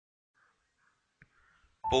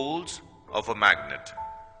Poles of a magnet.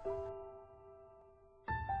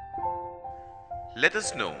 Let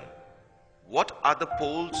us know, what are the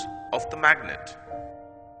poles of the magnet?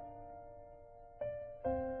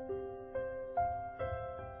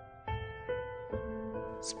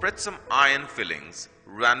 Spread some iron filings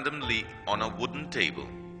randomly on a wooden table.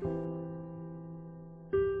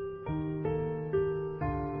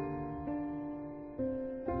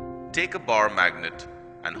 Take a bar magnet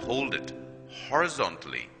and hold it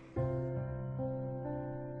horizontally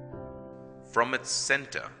from its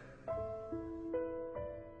center.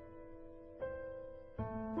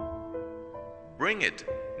 Bring it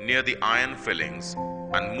near the iron fillings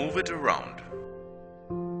and move it around.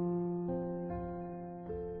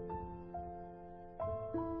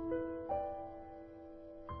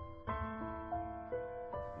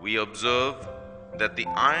 We observe that the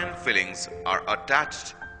iron fillings are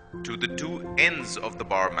attached to the two ends of the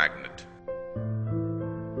bar magnet.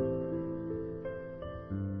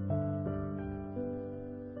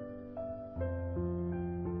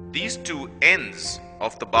 These two ends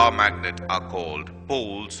of the bar magnet are called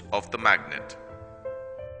poles of the magnet.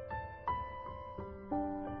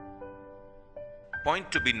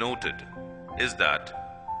 Point to be noted is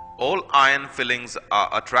that all iron fillings are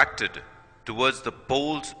attracted towards the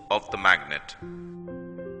poles of the magnet.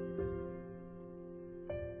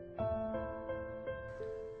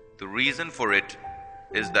 The reason for it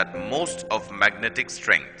is that most of magnetic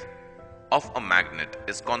strength of a magnet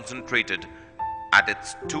is concentrated at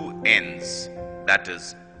its two ends, that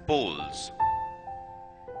is, poles.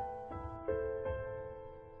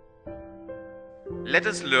 Let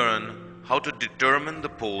us learn how to determine the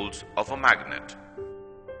poles of a magnet.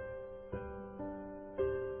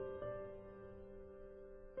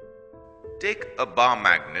 Take a bar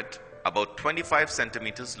magnet about 25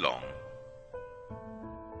 centimeters long.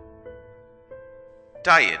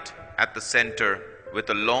 Tie it at the center with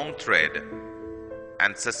a long thread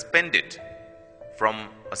and suspend it from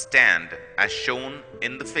a stand as shown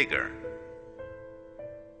in the figure.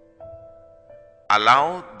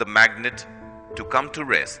 Allow the magnet to come to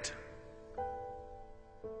rest.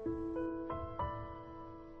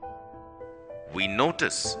 We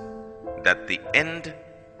notice that the end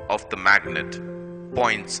of the magnet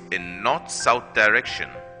points in north-south direction.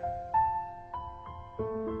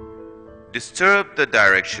 Disturb the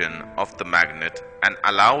direction of the magnet and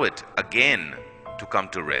allow it again to come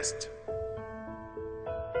to rest.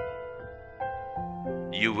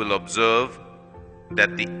 You will observe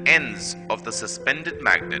that the ends of the suspended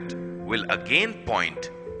magnet will again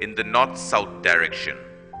point in the north-south direction.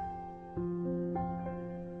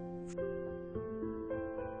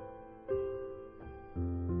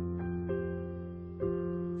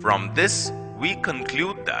 From this, we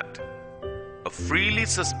conclude that a freely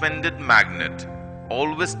suspended magnet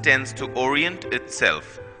always tends to orient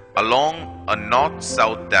itself along a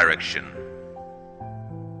north-south direction.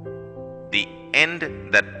 The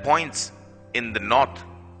end that points in the north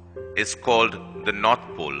is called the north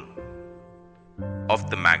pole of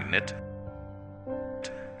the magnet,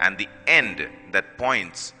 and the end that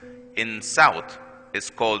points in south is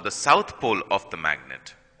called the south pole of the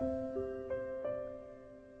magnet.